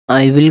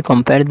I will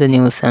compare the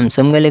new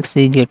Samsung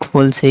Galaxy Z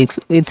Fold 6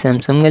 with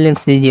Samsung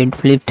Galaxy Z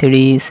Flip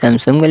 3.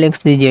 Samsung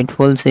Galaxy Z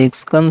Fold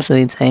 6 comes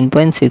with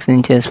 9.6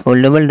 inches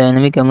foldable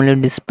dynamic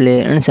AMOLED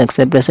display and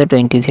success ratio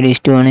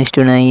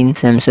 23:1:9.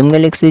 Samsung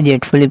Galaxy Z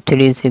Flip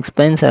 3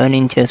 6.7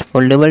 inches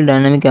foldable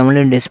dynamic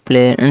AMOLED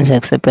display and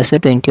success ratio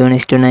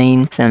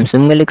 21:9.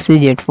 Samsung Galaxy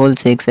Z Fold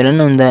 6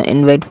 run on the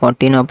Android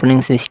 14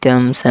 operating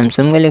system.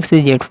 Samsung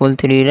Galaxy Z Fold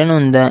 3 run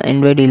on the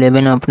Android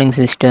 11 operating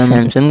system.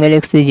 Samsung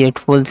Galaxy Z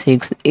Fold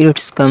 6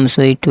 it comes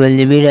with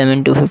 12GB RAM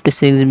and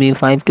 256GB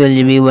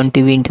 512GB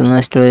 1TB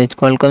internal storage.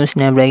 Qualcomm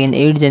Snapdragon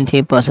 8 Gen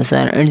 3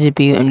 processor and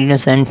GPU Adreno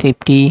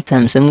 750.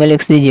 Samsung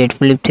Galaxy Z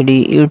Flip 3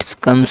 it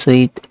comes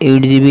with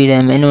 8GB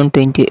RAM and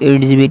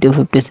 128GB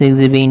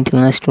 256GB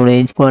internal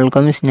storage.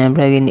 Qualcomm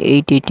Snapdragon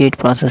 888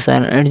 processor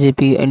and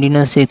GPU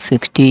Adreno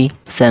 660.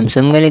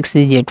 Samsung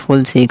Galaxy Z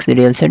Fold 6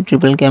 real set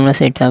triple camera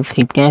setup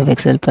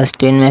 50MP plus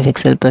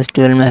 10MP plus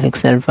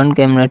 12MP front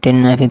camera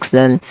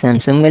 10MP.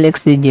 Samsung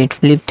Galaxy Z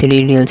Flip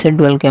 3 real set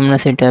dual camera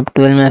setup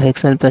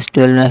 12MP plus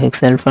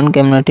 12MP front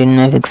camera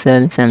 10MP.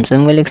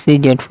 Samsung Galaxy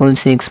Z Fold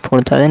 6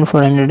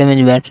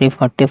 4400mAh battery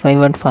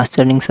 45W fast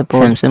charging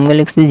support. Samsung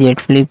Galaxy Z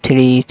Flip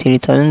 3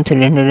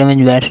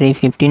 3300mAh battery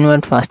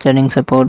 15W fast charging support.